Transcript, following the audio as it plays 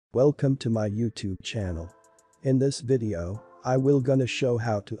Welcome to my YouTube channel. In this video, I will gonna show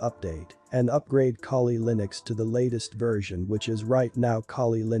how to update and upgrade Kali Linux to the latest version, which is right now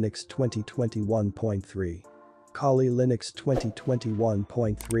Kali Linux 2021.3. Kali Linux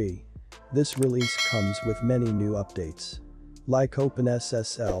 2021.3. This release comes with many new updates. Like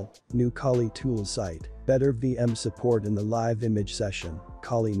OpenSSL, new Kali tool site, better VM support in the live image session,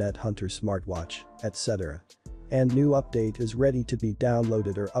 KaliNethunter smartwatch, etc. And new update is ready to be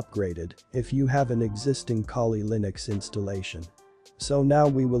downloaded or upgraded if you have an existing Kali Linux installation. So now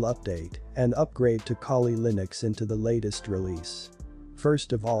we will update and upgrade to Kali Linux into the latest release.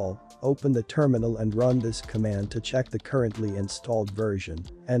 First of all, open the terminal and run this command to check the currently installed version,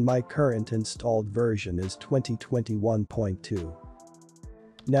 and my current installed version is 2021.2.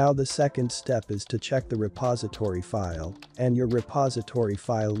 Now the second step is to check the repository file, and your repository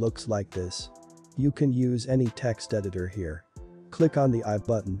file looks like this. You can use any text editor here. Click on the I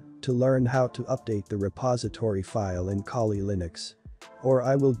button to learn how to update the repository file in Kali Linux. Or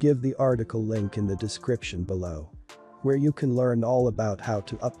I will give the article link in the description below, where you can learn all about how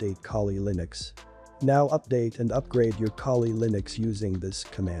to update Kali Linux. Now update and upgrade your Kali Linux using this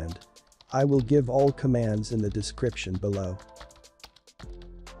command. I will give all commands in the description below.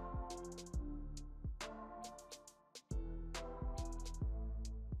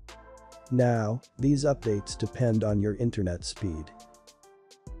 Now, these updates depend on your internet speed.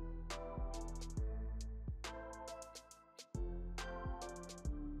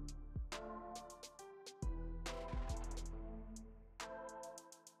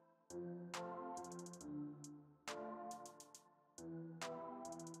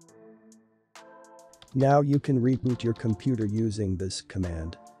 Now you can reboot your computer using this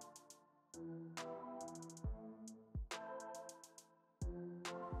command.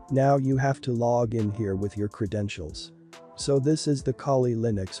 Now you have to log in here with your credentials. So this is the Kali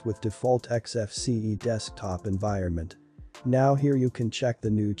Linux with default XFCE desktop environment. Now here you can check the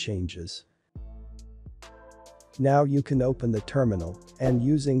new changes. Now you can open the terminal, and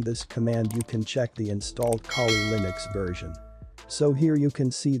using this command you can check the installed Kali Linux version. So here you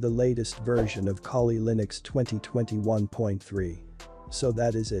can see the latest version of Kali Linux 2021.3. So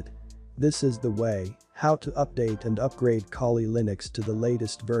that is it. This is the way how to update and upgrade Kali Linux to the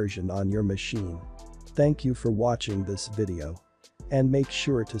latest version on your machine. Thank you for watching this video. And make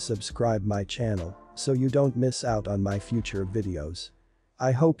sure to subscribe my channel so you don't miss out on my future videos.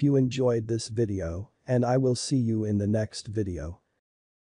 I hope you enjoyed this video, and I will see you in the next video.